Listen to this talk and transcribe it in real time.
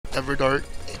Everdark.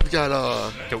 We got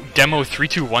Demo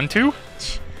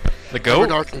 3212. The GOAT.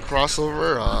 Everdark and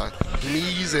crossover.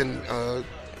 Mies and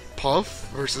Puff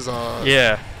versus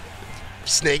Yeah.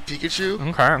 Snake Pikachu.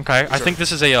 Okay. I think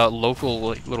this is a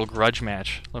local little grudge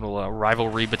match, little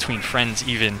rivalry between friends,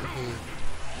 even.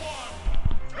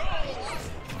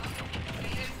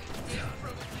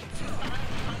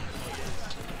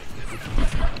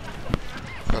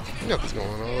 Nothing's going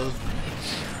on.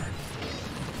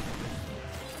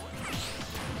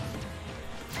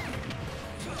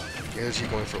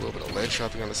 AOG going for a little bit of ledge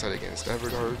shopping on the side against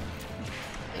Everdark.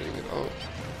 Hitting it up.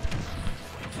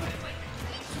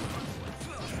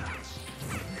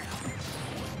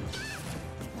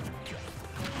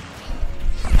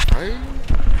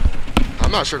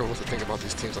 I'm not sure what to think about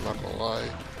these teams, I'm not gonna lie.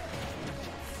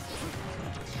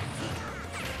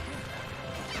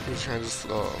 He's trying to just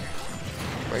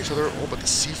fight each other. Oh, but the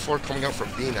C4 coming out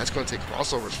from Bean, that's gonna take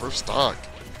crossovers first stock.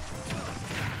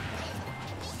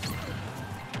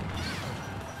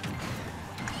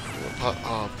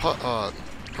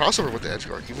 Crossover with the edge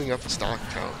guard, giving up the stock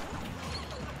count.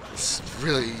 It's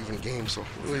really even game, so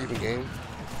really even game.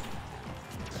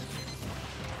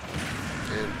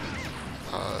 And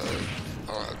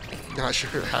not sure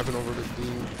what happened over to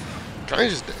Bean. Kind of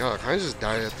just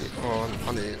died at the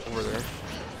on the over there.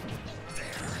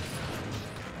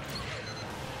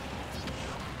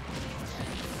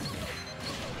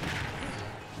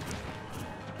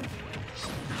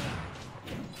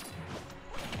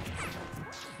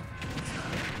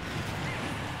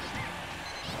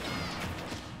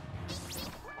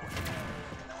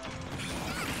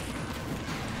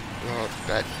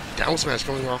 That down smash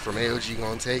coming off from AOG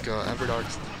gonna take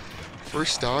Everdark's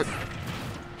first stock.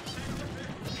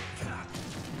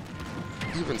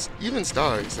 Even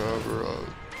stocks, however,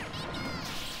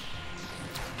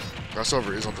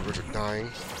 crossover is on the verge of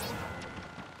dying.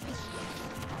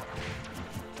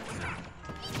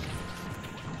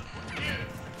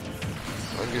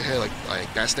 Good hit,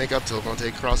 like that snake up till gonna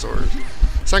take crossover.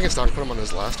 Second stock, put him on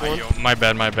his last one. My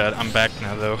bad. I'm back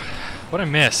now though. What'd I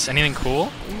miss? Anything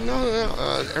cool?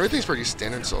 No, everything's pretty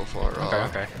standard so far.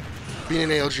 Okay. Being an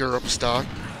AOG are up stock,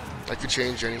 that could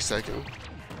change any second.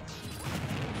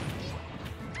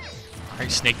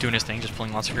 Alright, Snake doing his thing, just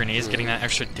pulling lots of grenades, getting that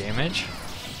extra damage.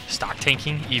 Stock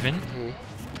tanking, even.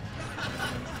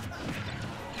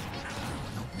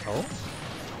 Oh.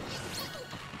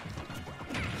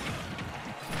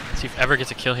 See if Ever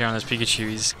gets a kill here on this Pikachu.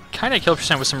 He's kind of kill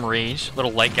percent with some rage.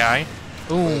 Little light guy.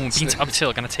 Ooh, Bean's up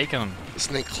tilt, gonna take him. The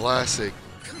Snake Classic.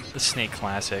 The Snake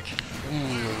Classic.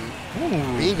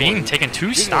 Ooh, Bean taking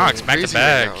two stocks back to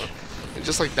back. Right, and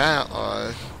just like that,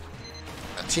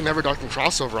 Team Everdark and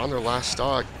crossover on their last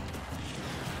stock.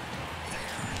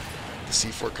 The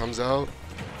C4 comes out.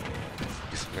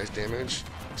 Gets some nice damage.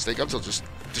 Snake up tilt just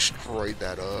destroyed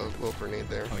that little grenade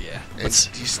there. Oh yeah. And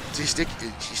he's sticky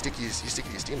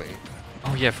his teammate.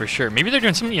 Oh yeah, for sure. Maybe they're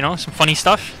doing some, some funny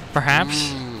stuff,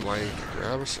 perhaps. Like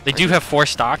grabs. They do have 4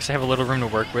 stocks. They have a little room to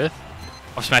work with.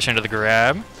 I'll smash into the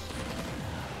grab.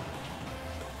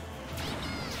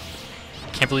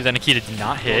 Can't believe that Nikita did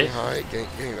not hit. High,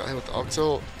 getting that hit with the up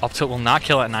tilt. Up tilt will not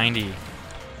kill at 90. And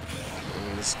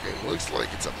this game looks like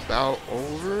it's about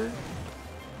over.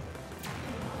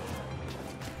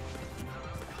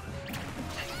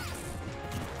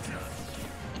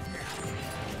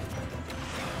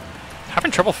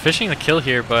 Having trouble fishing the kill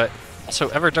here, but also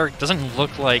Everdark doesn't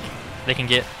look like they can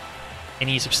get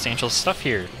any substantial stuff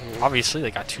here. Obviously, they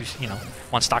got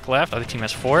 1 stock left. Other team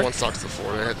has 4. 1 stock's to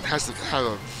 4. It has to have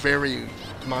a very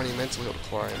monumental hill to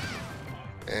climb.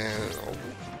 And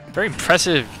very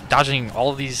impressive dodging all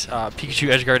of these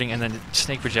Pikachu edge guarding and then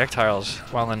Snake projectiles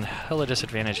while in hella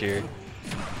disadvantage here.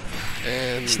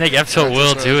 And Snake F tilt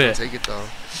will do it. Take it though.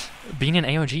 Being an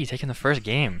AOG taking the first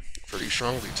game. Pretty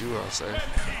strongly too, I'll say.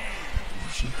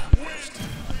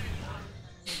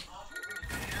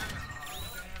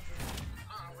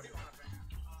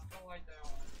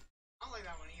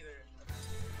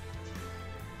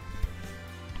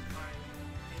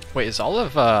 Wait, is all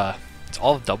of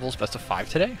doubles best of 5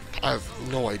 today? I have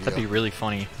no idea. That'd be really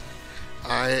funny.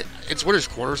 It's winners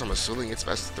quarters. I'm assuming it's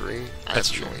best of 3. That's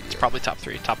true. No idea. It's probably top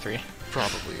 3.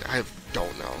 Probably. I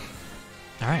don't know.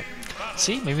 All right.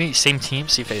 See, maybe same team.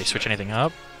 See if they switch anything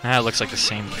up. Ah, it looks like the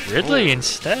same. Ridley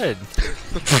instead.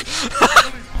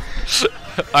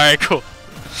 All right, cool.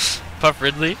 Puff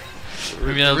Ridley.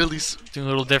 Maybe Ridley's doing a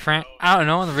little different. I don't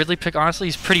know. On the Ridley pick, honestly,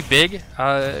 he's pretty big,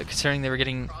 considering they were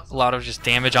getting a lot of just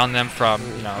damage on them from,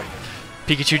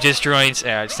 Pikachu disjoints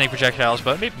and Snake projectiles.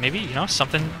 But maybe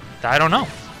something that I don't know.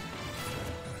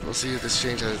 We'll see if this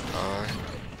change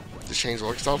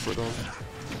works out for them.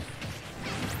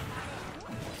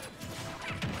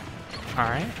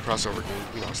 Alright. Crossover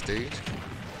can, you know, stage.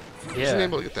 Yeah. He's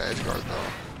able to get the edge guard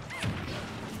though.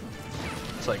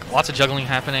 It's like lots of juggling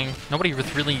happening. Nobody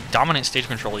with really dominant stage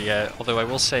control yet. Although I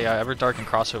will say Everdark and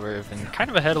Crossover have been kind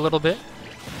of ahead a little bit.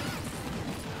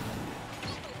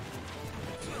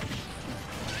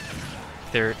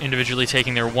 They're individually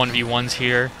taking their 1v1s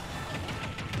here.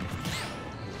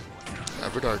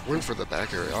 Everdark went for the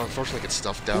back area. Unfortunately, gets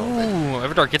stuffed down. Ooh,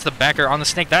 Everdark gets the backer on the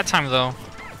snake that time though.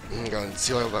 Gonna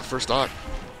seal out that first stock.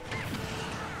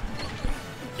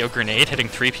 Yo, grenade hitting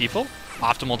 3 people.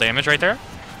 Optimal damage right there.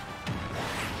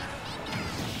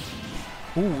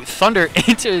 Ooh, thunder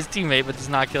into his teammate, but does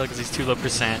not kill because he's too low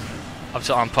 %. Up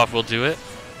to on Puff will do it.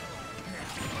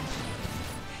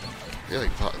 Yeah,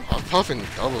 like Puff and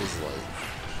doubles, like,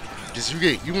 because you're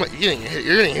getting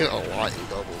hit a lot in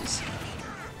doubles.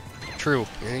 True.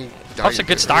 Puff's a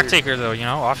good stock taker though, you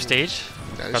know, off stage.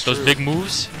 Got those big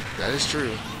moves. That is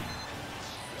true.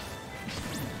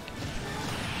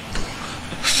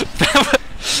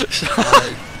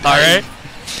 Alright.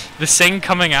 The Sing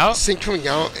coming out. Sing coming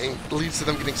out and leads to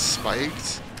them getting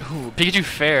spiked. Ooh, Pikachu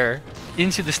fair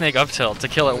into the snake up tilt to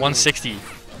kill at 160. Yeah.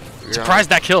 Surprised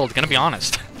that killed, gonna be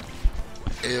honest.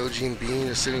 AOG and Bean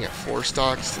are sitting at 4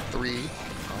 stocks to 3.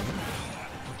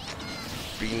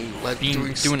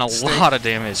 Bean doing a lot of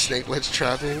damage. Snake ledge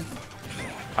trapping.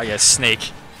 Oh yeah,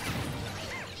 snake.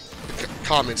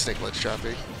 Common snake ledge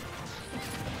trapping.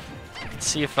 Let's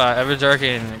see if Everdark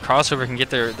and Crossover can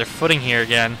get their footing here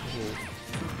again.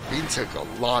 Bean took a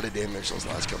lot of damage those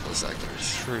last couple of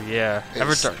sectors. True, yeah.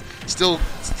 Everdark still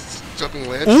jumping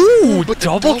ledge. Ooh,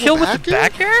 double kill with the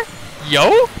back air?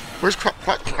 Yo? Where's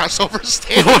Crossover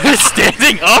standing? What is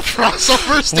standing up?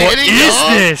 Crossover standing up?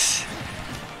 What is this?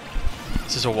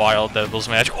 This is a wild Devils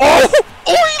match. Oh!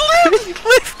 Oh, he lived! He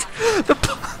lived!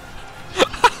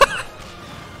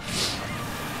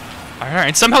 Alright,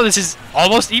 and somehow this is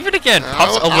almost even again.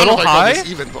 Puff's a little high.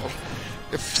 Even, though.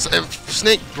 If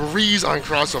Snake breathes on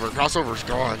Crossover, Crossover's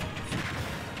gone.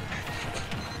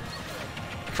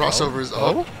 Crossover's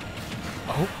up.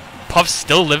 Oh. Puff's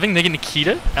still living. They get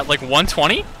Nikita at like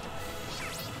 120.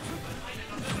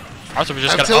 Crossover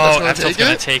just got. Oh, F-Tilt's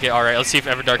gonna take it. All right, let's see if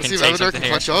Everdark can take something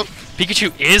here. Up.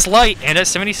 Pikachu is light and at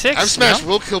 76. F-Smash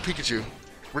will kill Pikachu.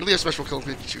 Really, F-Smash will kill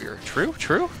Pikachu here. True,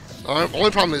 true.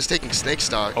 Only problem is taking Snake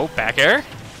stock. Oh, back air.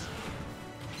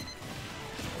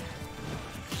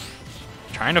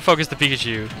 Trying to focus the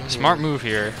Pikachu. Smart move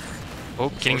here. Oh,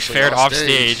 getting fared off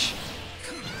stage.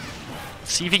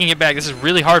 See if he can get back. This is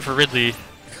really hard for Ridley.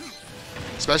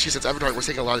 Especially since Everdark was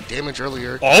taking a lot of damage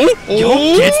earlier. Oh!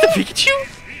 Yo, gets the Pikachu?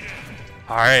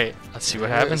 Alright, let's see what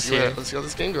happens here. Let's see how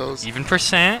this game goes. Even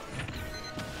 %.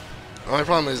 Only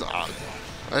problem is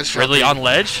Ridley on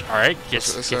ledge. Alright,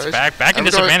 gets back in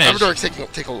disadvantage.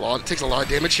 Everdark takes a lot of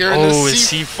damage here. Oh,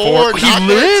 it's C4. He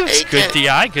lives! Good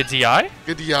DI, good DI.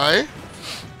 Good DI.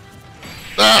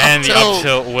 And the up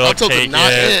tilt will take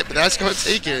it. But that's going to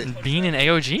take it. Bean and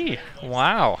AOG.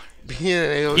 Wow. Bean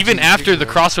and AOG. Even after the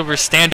crossover stand